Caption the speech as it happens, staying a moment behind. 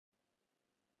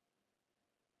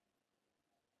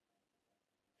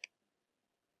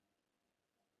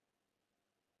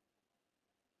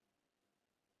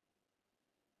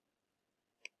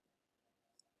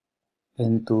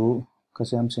N2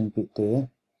 kasiam sin PAITE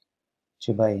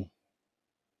chibai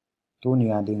tu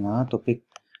nia dinga topic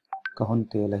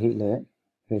kahonte lahi le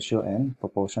ratio and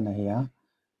proportion ahia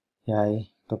yai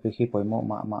topic hi poimo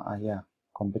ma ahia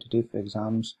competitive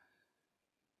exams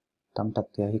tam tak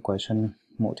te hi question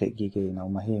mu the gi ge nau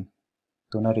ma hi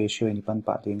tuna ratio in pan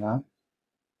pa dinga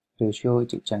ratio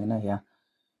chi changna ya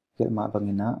kel ma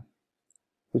bangina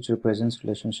which represents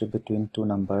relationship between two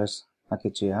numbers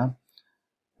akichia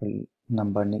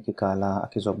number ni ki kala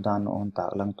akizob dan on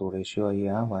tak lang tu ratio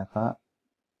ya wa kha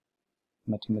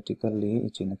mathematically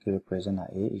ichina ki represent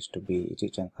a is to b ichi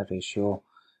changkha ratio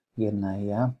yen na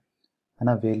ya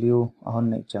ana value ahon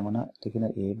nei changona tikina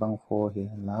a bang 4 hi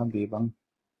la b bang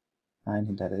 9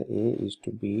 hi dare a is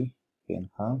to b pen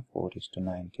kha 4 is to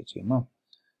 9 ke chima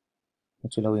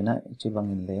uchilawina ichi bang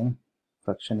in leng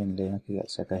fraction in leng ki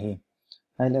sa ka hi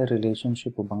ai la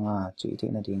relationship banga chi the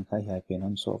na ding kha hi pen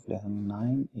on solve le hang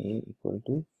 9a equal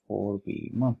to 4b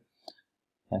ma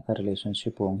ka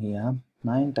relationship ong hi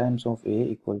 9 times of a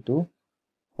equal to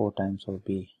 4 times of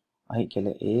b ai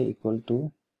kele a equal to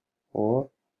 4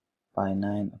 by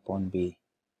 9 upon b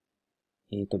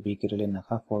a to b ki relation na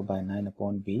kha 4 by 9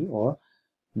 upon b or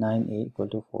 9a equal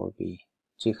to 4b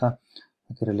chi kha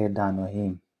ki relate dan wa hi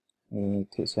e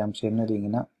the siam sem na ding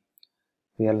na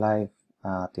real life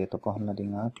te to ko na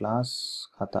dinga class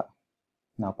khata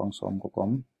na pang som ko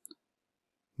kom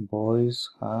boys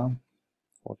kha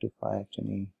 45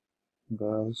 chani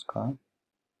girls kha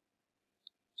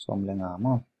som lenga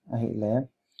mo ai le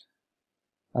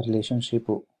a relationship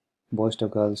boys to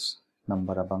girls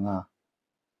number abanga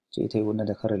chi the una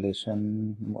dekha relation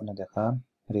mo na dekha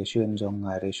ratio in jong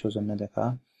ngai ratio zon na dekha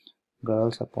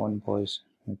girls upon boys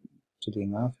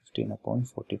chidinga 15 upon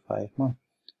 45 mo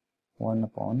 1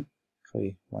 upon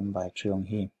 3 1 by 3 ong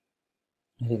hi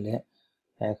le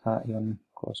kha yon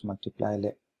cross multiply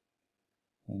le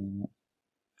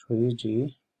 3g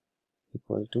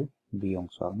equal to b ong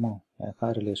swag mo kha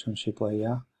relationship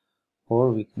aya or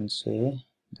we can say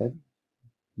that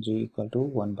g equal to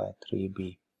 1 by 3b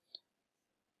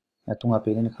atunga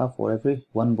penin kha for every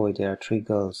one boy there are 3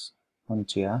 girls on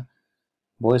chia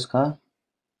boys kha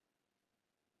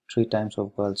 3 times of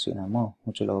girls in mo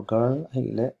muchulo girl ai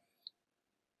le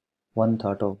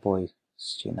 1/3 of boys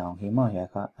china hi mo ya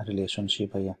kha relationship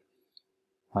aya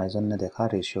horizon na dekha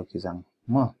ratio ki jang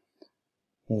mo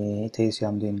e the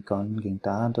siam din kon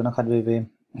gingta to na khat ve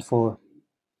for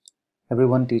every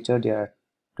one teacher there are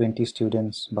 20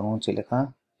 students bangon chilekha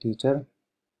teacher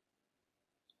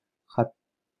khat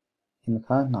in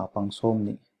kha na pang som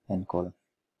ni en kol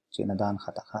china dan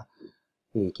khata kha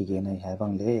e ki ge nai hai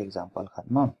bang le example khat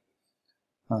ma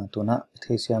tuna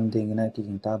the siam ding na ki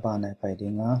gingta ba nai pai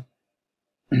dinga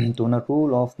tuna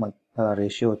rule of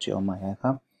ratio chi oma hai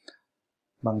kha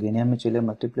bangenia me chile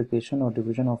multiplication or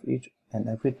division of each and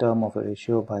every term of a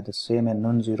ratio by the same and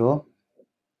non-zero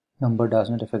number does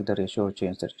not affect the ratio or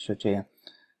change the ratio che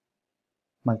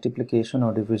multiplication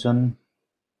or division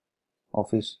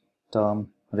of each term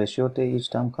ratio te each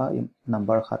term ka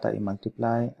number khata I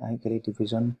multiply ai kali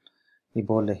division I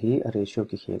bol hi a ratio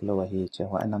ki khek lo hi che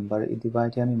wa number I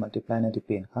divide ya mi multiply na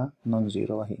depend kha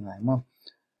non-zero hi ngai mo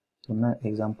tuna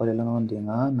example elangon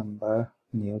dinga number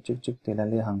new chik te la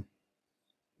le hang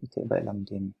ite bai lam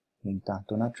din hingta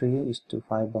tuna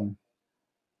 3:5 bang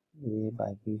a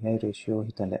by b hai ratio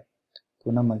hitale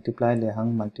tuna multiply le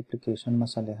hang multiplication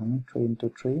masale hang 3 into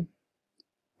 3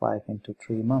 5 into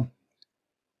 3 ma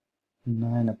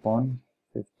 9 upon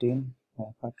 15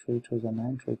 3 3 is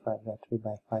 9 3 5 is 3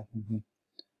 by 5 hi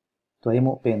to ai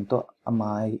mo pen to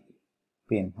amai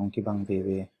pen hong ki bang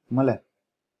ve male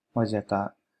mo jaka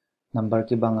number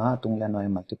ki banga tungla noi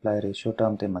multiply ratio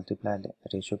term te multiply le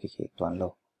ratio ki khek ton lo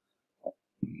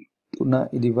tuna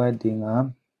I divide dinga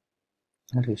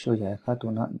ratio ya kha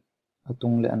tuna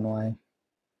atung le anwai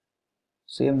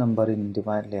same number in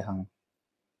divide le hang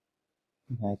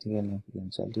hai tigen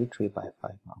cancel di 3 by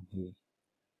 5 ma hi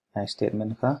hai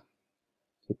statement kha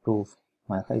ki proof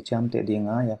ma kha icham te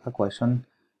dinga ya kha question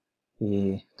e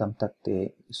tam tak te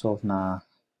solve na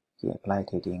ki apply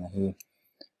the dinga hi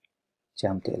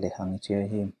cham te le hang che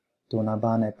hi tuna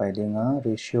ba nai pai dinga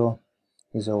ratio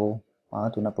iso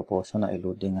tuna proportion a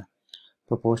ilu dinga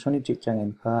proportion I chi chang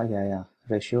in kha ya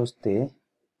ratios te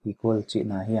equal chi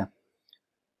na hi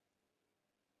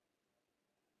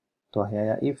to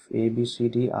here if a b c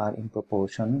d are in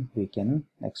proportion we can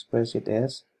express it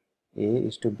as a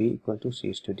is to b equal to c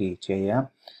is to d che ya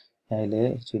hele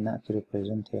china ki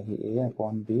represent hi a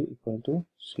upon b equal to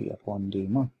c upon d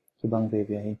ma ki bang ve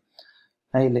hi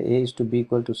hele a is to b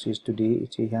equal to c is to d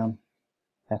chi ham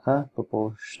ha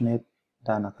proportionate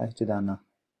dana kha chi dana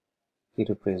ki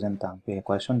represent tang pe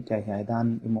question te hi dan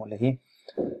imo le hi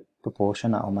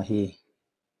proportion a oma hi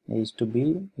a is to b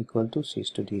equal to c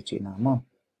is to d chi na mo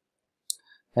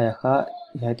kha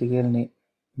hi tigel ni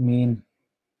mean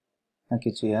na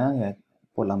ki chi ya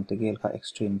polam tigel kha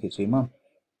extreme ki chi ma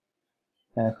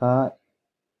kha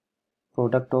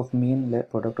product of mean le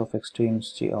product of extremes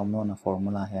chi omno na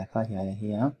formula hai kha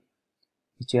hi ya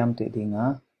ichiam te dinga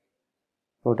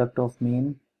product of mean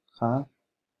kha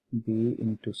b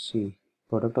into c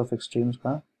product of extremes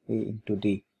kha a into d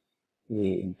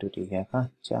hai kha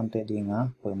cham te dinga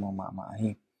poimo ma hi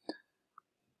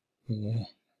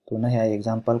tu na hai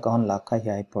example kahon lakha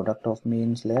hi product of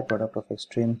means le product of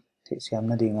extreme the siam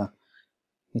na dinga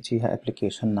ichi ha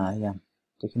application na ya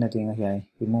tikina dinga hi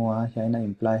imua hi na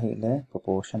imply hi le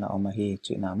proportion a oma hi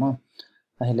chi na mo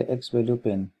a hi le x value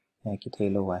pen hai ki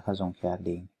thelo wa kha jong kya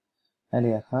ding hai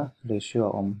le kha ratio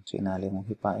om chi na le mo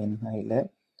hi pa in hai le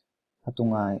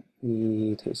atunga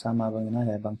I the sama bangina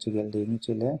hai bang chigel ding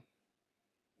chi le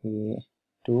e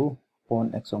 2 upon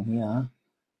x ong hi a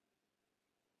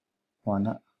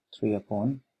 1 3 upon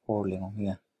 4 le ong hi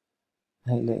a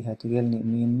hai le ha tigel ni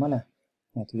mean mala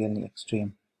ha tigel ni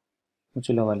extreme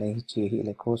uchilo wale hi chi hi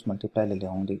le cross multiply le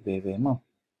ong dik ve mo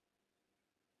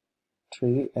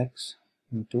 3x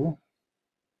into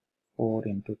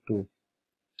 4 into 2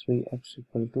 3x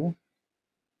equal to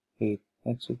 8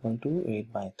 x equal to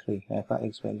 8 by 3 f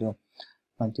x value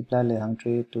multiply le hang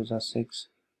 3 2 is 6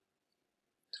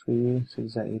 3 6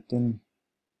 is 18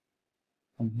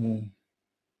 from here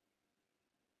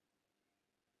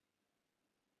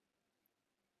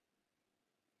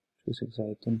 3 6 is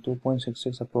 18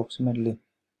 2.66 approximately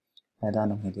ada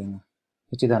no hedinga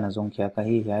ichi dana zong kya ka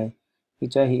hi hai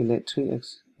icha hi le 3x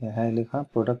hai lekha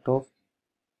product of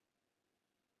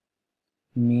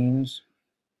means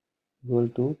equal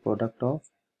to product of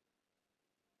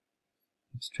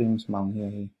extremes mang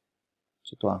hi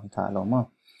chu to ang tha lo ma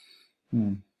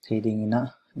thading ina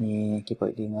ni ki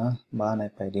poi dinga ba nai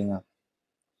pai dinga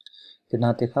tina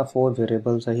te kha 4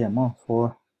 variables hi mo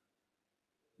 4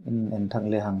 in thang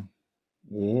le hang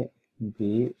a b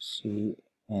c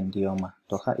and d oma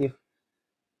to kha if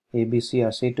a b c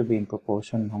are said to be in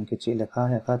proportion hong ki chi lekha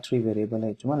hai kha 3 variable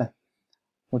hai chuma la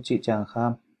uchi chang kha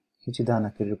hichi dana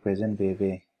ki represent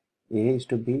ve a is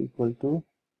to b equal to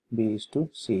b is to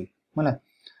c mala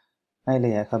ai le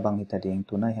ya kha bang ita ding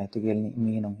tu na ha tigel ni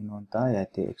mi nong hinon ta ya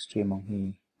te extreme ong hi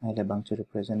ai le bang chu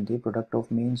represent the product of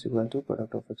means equal to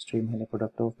product of extreme hele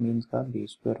product of means ka b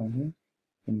square ong hi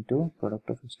into product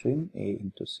of extreme a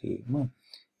into c mo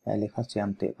ai le kha cham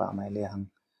te pa mai le hang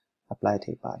apply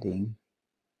the pa ding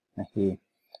na hi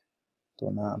to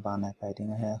na ba na pai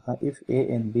ding ha kha if a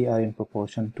and b are in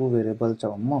proportion two variable cha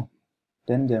mo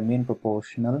then their mean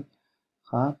proportional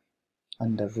kha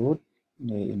under root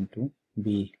a into b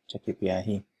chaki pia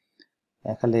hi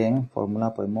khaleng formula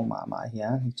poimo ma hiya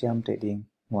cham te ding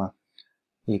wa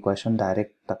equation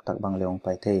direct tak bang leong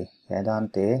pai the ya dan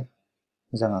te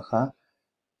zanga kha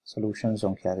solution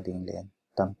zong kya ding len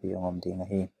tampi ongom ding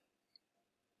hi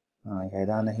ya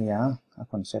dan hiya a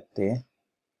concept te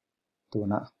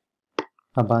tuna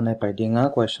abana pai dinga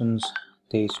questions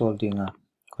te solve dinga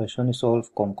question is solve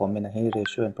kom in hi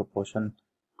ratio and proportion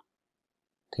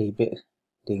theibe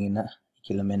dingina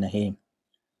kilometer hi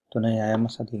tuna ya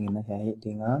masa dingina hi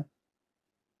dinga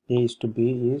a is to b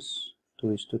is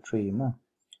 2 is to 3 ma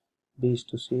b is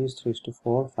to c is 3 is to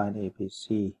 4 find a b c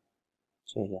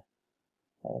che ya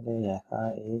ale ya a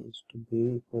is to b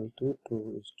equal to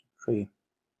 2 is to 3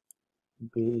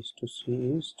 b is to c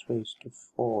is 3 is to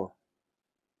 4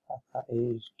 a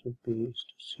is to b is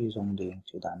to c zong ding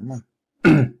chi dan ma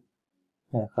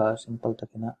ya kha simple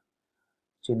takina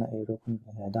china a ro kun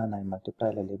ya da nai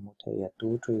multiply le le mu the ya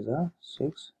 2 3 is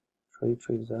 6 3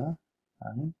 3 is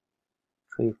 9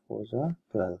 3 4 is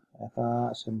 12 eka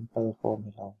simple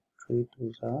formula 3 2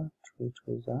 is 3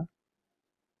 3 is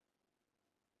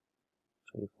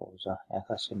 3 4 is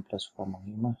eka simplest form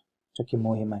hi ma chaki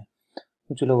mo hi mai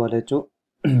chulo wale chu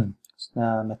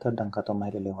method dang ka to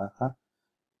mai le wa kha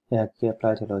ya ki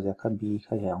apply thelo ja kha b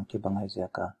kha ya ong ki bangai ja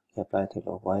ka ki apply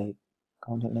thelo y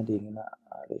count na ding na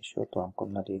ratio to am kom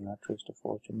na ding na 3 to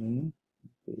 4 chuni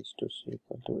b is to c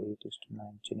equal to 8 is to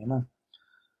 9 chini ma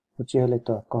uchi hele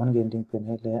to kon gending pen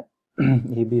hele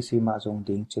abc ma jong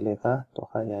ding chile kha to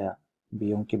kha ya b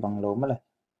ong ki bang lo male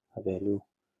a value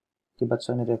ki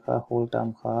batsa ne dekha whole term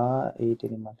kha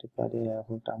 8 in multiply de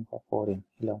whole term kha 4 in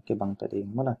hilong ki bang ta ding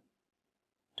mala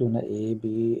tu na a b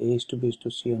a is to b is to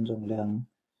c on jong leng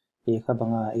a kha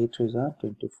banga 8 3 is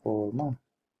 24 ma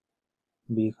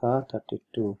b kha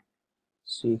 32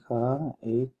 c kha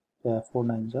 8 4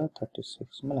 9 is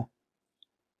 36 mala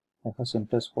eka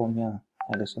simplest form ya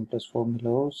hay là simplest form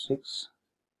below 6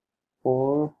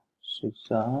 4 6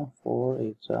 जा 4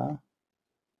 8 जा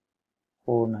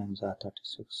 4 9 जा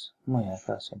 36 मैं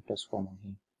ऐसा simplest form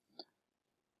ही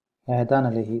है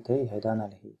दान ले ही थे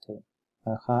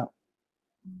ऐसा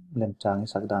lem chang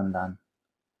sak dan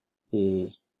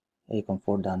e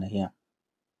comfort dan hi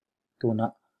tu na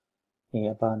e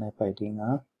ba na pai dinga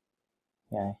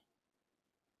ya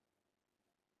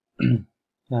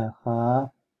ya kha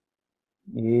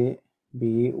a b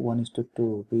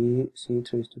 1:2 b c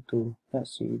 3:2 ya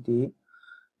c d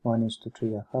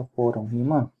 1:3 ya kha 4 ong hi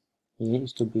ma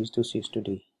a:b c d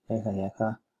ya kha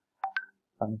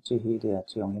pang chi hi de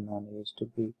chi ong hi non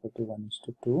a:b equal to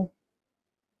 1:2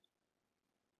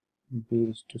 b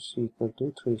is to c equal to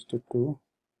 3:2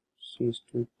 c is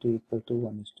to d equal to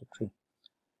 1:3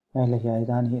 này là hiện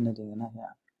dan hiện là gì na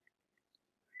ya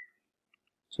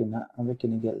chỉ na abe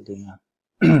kini gel dinga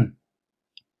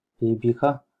ab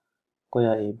kha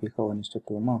koya ab kha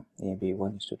 1:2 ma ab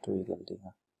 1:2 gel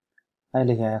dinga ai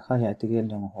le ya kha ya tigel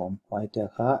long hom wai te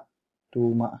kha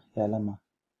 2 ma ya lama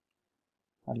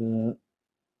al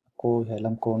ko ya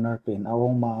lam corner pen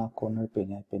awong ma corner pen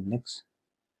ya pen next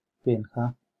pen kha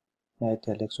ya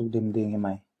te lek suk dim ding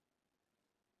mai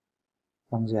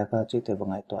bang ja ka chi te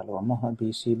bangai to lo ma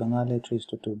bc banga le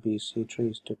 3:2 bc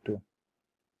 3:2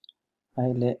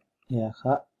 ai le ya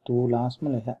kha 2 last ma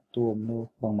le ha 2 om lo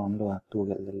bang mam lo 2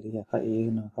 gel le ya kha a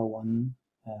na kha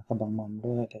 1 ya kha bang mam lo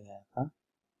le ya kha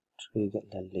 3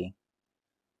 gel le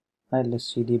ai le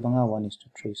cd banga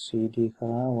 1:3 cd kha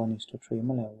 1:3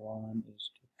 ma le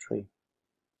 1:3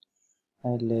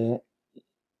 ai le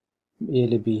a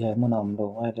le b hai mo nam lo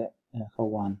ai le ya kha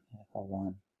 1 ya kha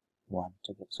 1 1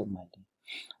 cho get so mai di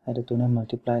ai le tu na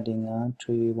multiply ding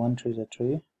 3 1 3 is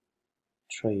 3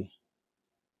 3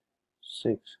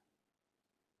 6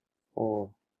 4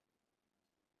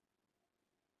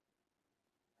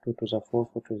 2 2 is 4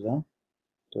 4 2 is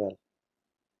 12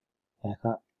 ya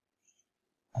kha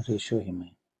ratio hi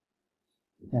mai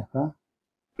ya kha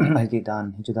ai ki dan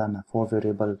hi dan 4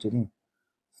 variable chi ni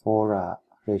 4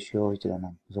 ratio hi dan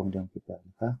zong dong ki pa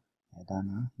ka ya dan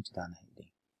hi dan hi di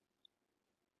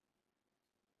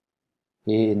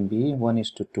a and b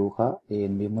 1:2 kha a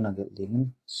and b mun agel ding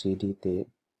cd te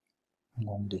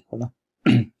ngong di ko la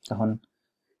ka hon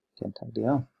ken thak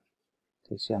dia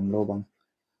te siam lo bang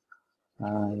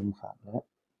yum kha le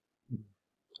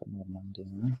chon nam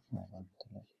ding na ban te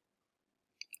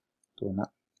tu na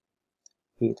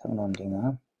hi thak non ding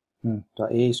to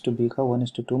a is to b kha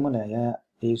 1:2 ma la ya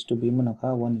a is to b mun kha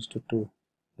 1:2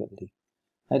 gel di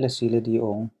ai la c le di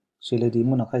ong c le di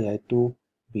mun kha ya 2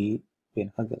 b pen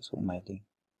kha gel so mai ding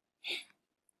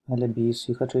ai le b c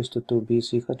kha 3:2 b c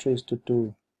kha 3:2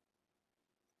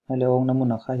 ai le ong na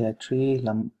mun kha ya 3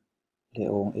 lam le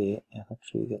ong a ya kha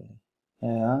 3 gel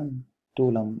ya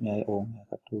 2 lam ya ong ya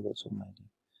kha 2 gel so mai ding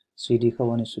cd kha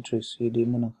 1:3 cd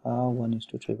mun kha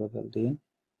 1:3 ba gel din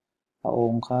a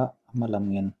ong kha malam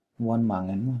ngen 1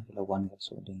 mangen la 1 gel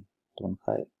so ding ton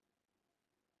khai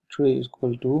 3 is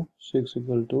equal to 6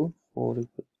 equal to 4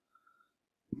 equal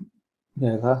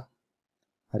ya kha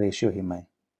ratio hi mai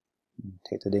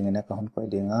thế thì ding na ka hon pai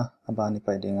dinga abani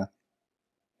pai dinga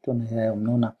ton he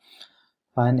no na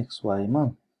find x y ma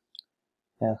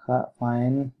ya kha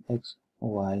find x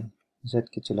y z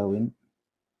ki chilawin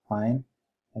find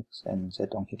x and z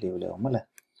ong hi lew lew ma la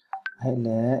hai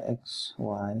le x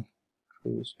y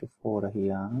 3:4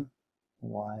 here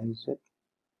y z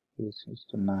is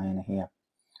to 9 here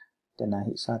then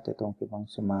hi sa te tong ki bang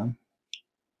sima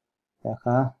ya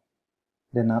kha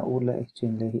then u le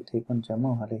exchange le hi the kon chamo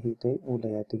ha le hi te u le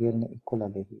ya tigel ne equal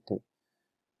le hi te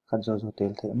kha zo zo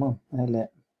tel the mo ai le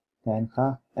yan kha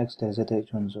x le z te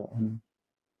chon zo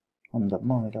on da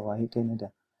mo le y te ne da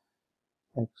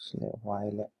x le y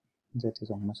le z is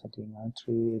on ma sa ding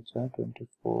 3 is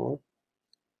 24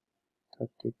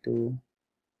 32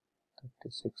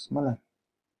 36 ma la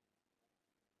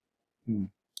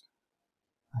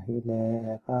hi le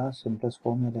kha simplest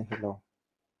form le hi lo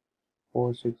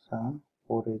 4 6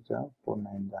 4 8 4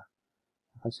 9 da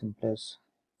kha simplest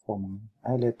form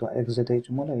ai le to x z h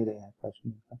mo le ide pa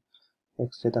chun ka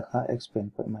x z kha x pen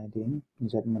ko mai din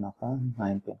z mo na kha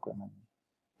 9 pen ko mai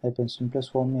ai pen simplest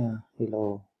form ya hi lo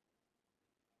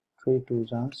 3 2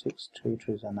 za 6 3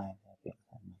 3 za 9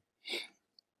 pen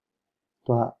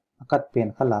to akat pen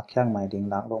kha lak khyang mai ding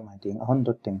lak lo mai ding hon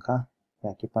dot teng kha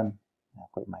ya ki pan ya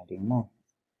ko mai ding mo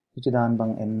chi dan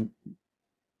bang en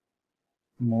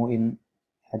mo in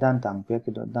hedan tang pe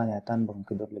ki dot da ya tan bang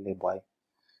ki dot le boy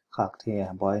khak the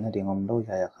boy na ding om lo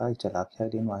ya kha chalak kha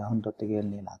din wa hon dot tegel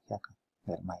ni lak ya ka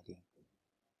ger mai ding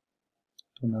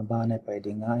tu na ba ne pai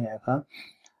ding ya kha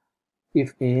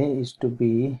if A is to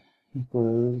B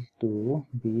equal to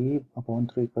B upon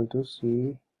 3 equal to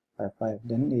C by 5,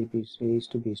 then A is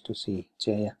to B is to C.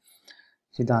 Chaya.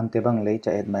 Si dan te bang lấy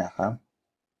cha et mẹ khá.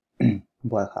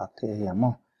 Boy khác thế hiểm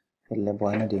mô. Hele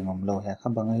boy na đi ngom lo ya khá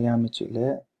bang ya mi chỉ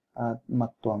lệ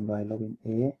mặt tuam loài lo in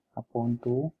A upon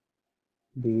 2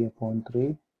 B upon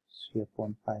 3 C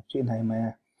upon 5. Chỉ này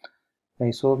mẹ.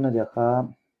 Cái số na dia khá.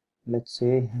 Let's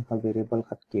say a variable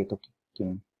khát kê to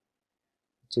kim.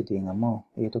 Chỉ đi ngắm mô.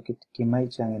 A to kim ai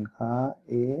chang in khá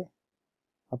A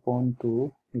upon 2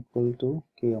 equal to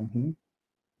k om hi.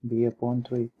 B upon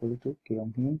 3 equal to k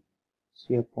om hi.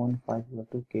 C upon 5 equal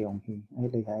to k om hi. Ai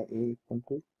lấy hai A equal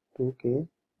to 2k,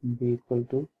 B equal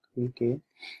to 3k,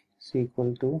 C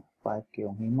equal to 5k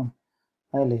om hi mà.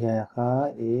 Ai lấy hai khá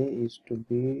A is to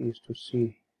B is to C.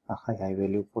 Khai hai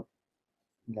value put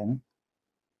length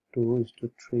 2 is to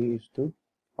 3 is to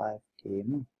 5k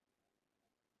mà.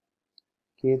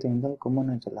 K tangle common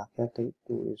hai chala kya tai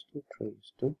 2 is to 3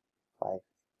 is to 5.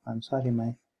 Answer hi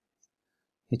mai.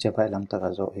 Hi chapai lam ta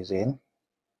ga zo izel.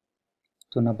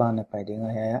 To na ba na pai ding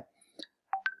hai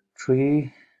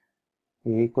 3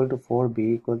 A equal to 4 B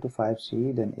equal to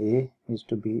 5C then A is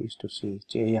to B is to C.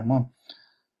 Che ya mo.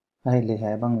 Hai le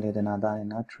hai bang le dana da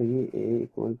na 3 A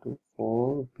equal to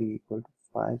 4 B equal to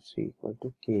 5 C equal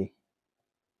to K.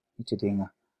 Hi dinga.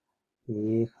 A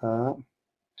kha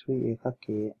 3 A kha K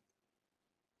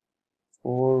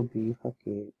 4 B kha K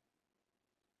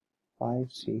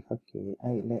 5 C kha K.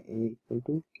 Ai le A equal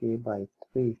to K by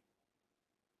 3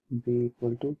 B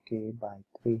equal to K by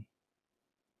 3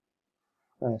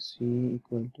 C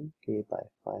equal to K by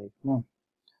 5 no.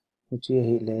 Which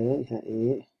here le A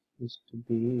is to B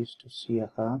is to C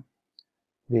ha.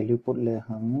 Value put le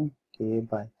hang K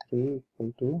by 3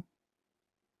 equal to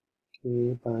K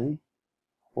by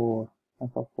 4.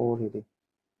 Haka 4 here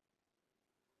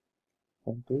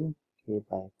equal to K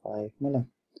by 5 mo lang.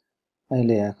 Ai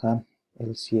le ha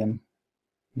LCM.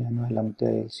 Yan wa lam te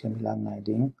LCM lang ngai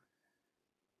ding.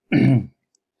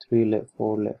 3 le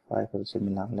 4 le 5 LCM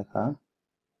lang le kha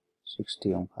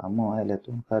 60 ong kha mo. Ai le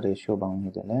tun kha ratio bang ni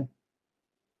de le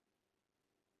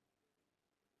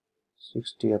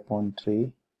 60 upon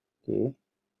 3 K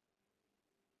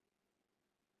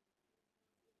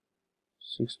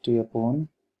 60 upon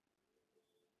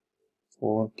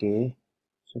 4K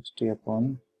 60 upon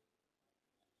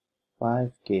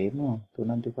 5K no. To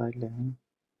na divide le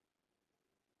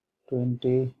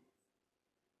 20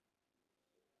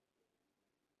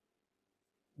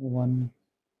 1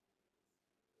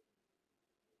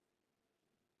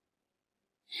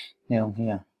 neo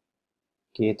here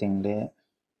K ting le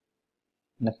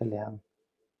na ka lang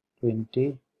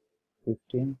 20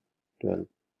 15 12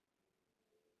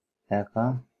 ka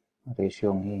ratio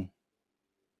hi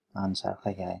answer kha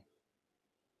hai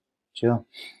chưa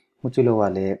muchilo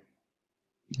wale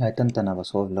ai tan tan ba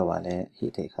solve lo wale hi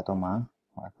the kha to ma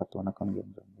wa kha to na kon gem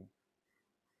jong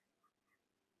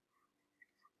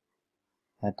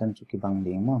ai tan chu ki bang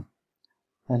ding mo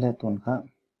ai le tun kha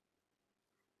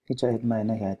ki cha et mai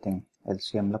na hai ting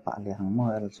LCM la pa le hang mo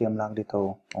LCM lang di to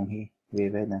ong hi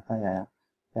ve na kha ya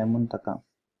ai mun ta ka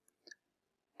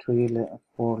 3 le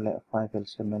 4 le 5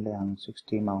 LCM le hang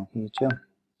 60 ma hi chưa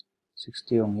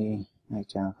 60 ong hi ai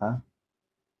cha kha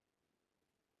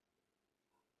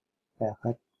ya kha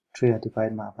 3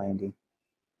 divide ma pa di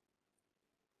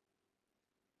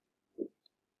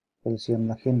LCM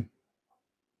la khin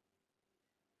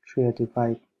 3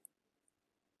 divide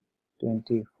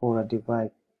 24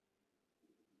 divide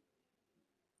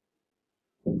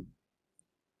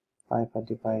 5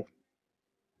 divide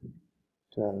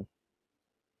 12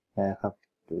 ya khap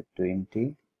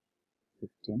 20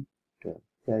 15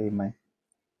 12 ya mai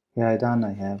ya da na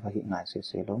ya va hi ngai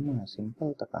se lo ma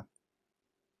simple ta ka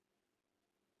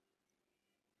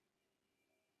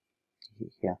hi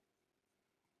ya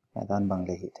dan bang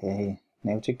le hi the hi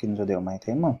nếu chicken rồi đều mai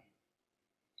thế mà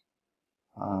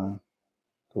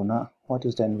tu na what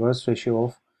is the inverse ratio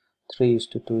of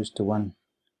 3:2:1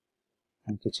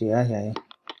 anh cái chi ai hay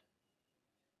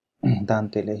dan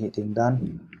te le hi ting dan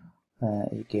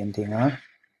ý kiến thì ngã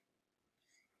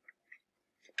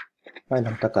phải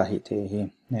làm tất cả hi thế hi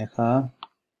này kha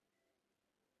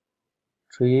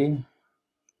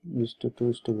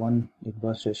 3:2:1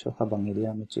 inverse ratio kha bang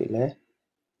idea mi chi le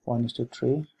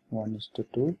 1:3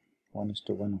 1:2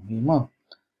 1:1 hi ma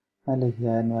ai le hi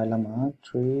ai lam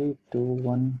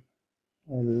 3:2:1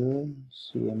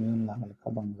 LCM yun lang le kha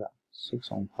bang ga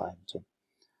 6 on 5 chen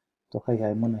to khai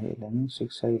hai mon hai len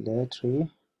 6 hai le 3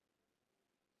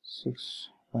 6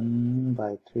 1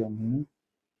 by 3 om hi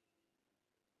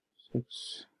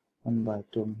 6 1 by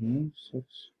 2 om hi 6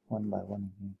 1 by 1 om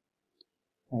hi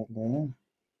Ele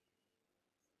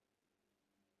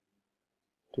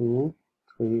 2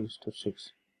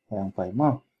 3:6 yang pai ma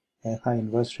kha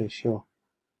inverse ratio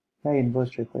ya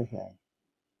inverse ratio hai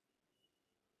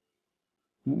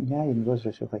ya inverse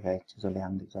ratio hai cho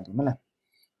liang di cho mala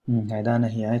hai da na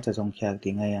hi ai cha jong khyak ti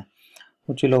ngai ya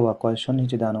uchilo wa question hi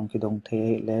chidanong ki dong the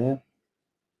le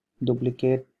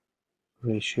duplicate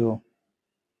ratio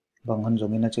bangan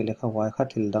jongina chile kha y kha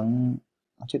thil dang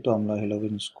achi tom lo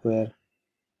Halloween square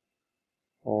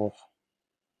of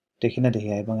tekhina de hi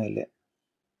ai bangai le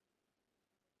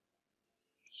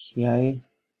hi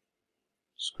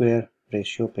square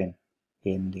ratio pen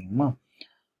ending ma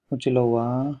uchilo wa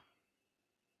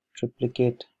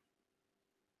triplicate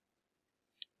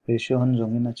ratio han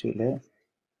jongina chile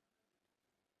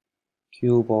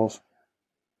cube of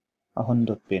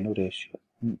 100 penu ratio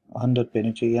 100 penu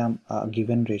chi yam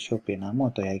given ratio pena mo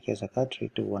to yai ke saka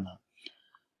 3:1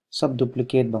 sub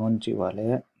duplicate bangon chi wale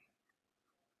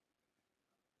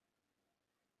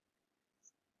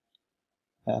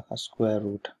a square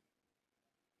root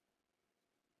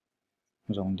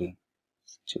jong ding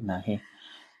china hi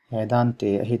hedan te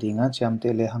hi dinga cham te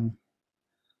le hang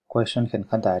question khen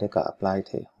kha direct apply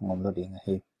the ngom lo ding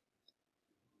hi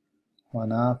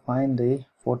wanna find the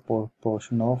fourth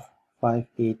proportion of 5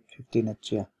 8 15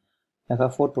 achia aka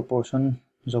fourth proportion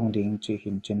jong ding chi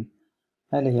hin chin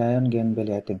ai le yayon gen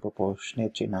bele atem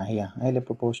proportionate chi na hi ai le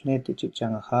proportionate chi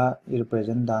chang kha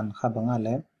represent dan kha banga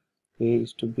le a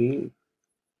is to b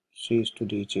c is to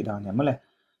d chi dan ya male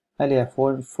ai le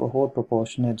fourth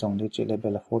proportionate jong di chi le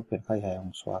bele fourth pen khai hai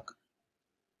ong swak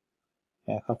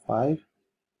aka 5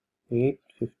 8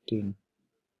 15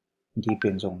 d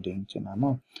pen jong ding chi na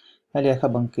mo ai le kha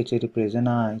bang ki chi represent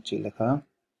a chi le kha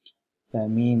that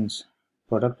means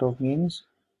product of means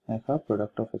aka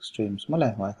product of extremes male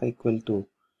y kha equal to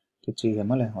kichi ya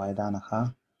male y da na kha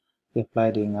apply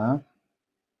dinga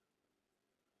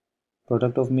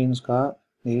product of means ka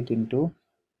 8 into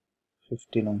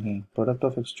 15 ong hi product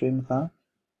of extreme ka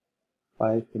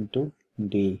 5 into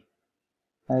d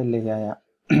ai le ya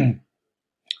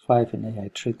 5 in ya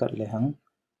 3 kat le hang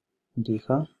d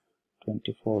ka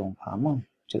 24 ong pha mo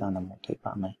chila na mo thai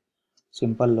pa mai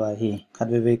simple lo hi khat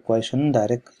ve equation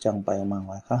direct chang pa ma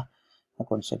wa kha a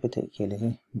concept the ke le hi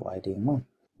boy ding mo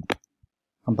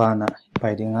abana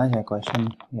pai dinga ya question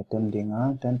yatem dinga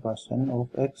 10% of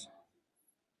x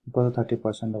equal to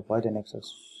 30% of y then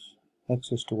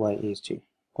x is to y is g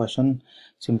question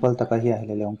simple taka hi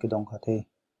hele leong ki dong khathe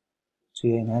chi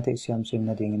na te siam sim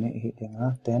na ding ne hi dinga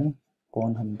 10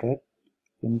 upon 100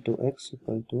 into x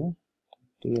equal to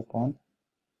 30 upon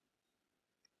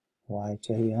y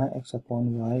chahiye x upon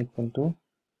y equal to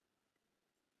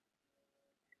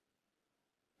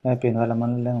ya pen wala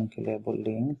man leong ki label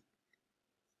link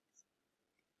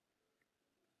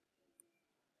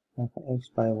x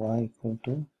by y equal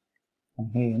to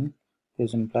here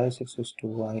this implies x is to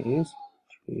y is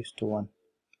 3 is to 1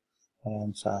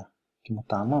 answer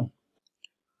kimatama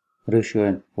ratio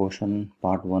and proportion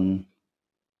part 1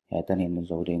 hetan in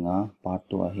zoringa part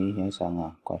 2 hi he sanga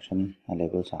question a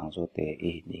level sang zo te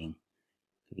e ding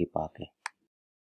ki pa ke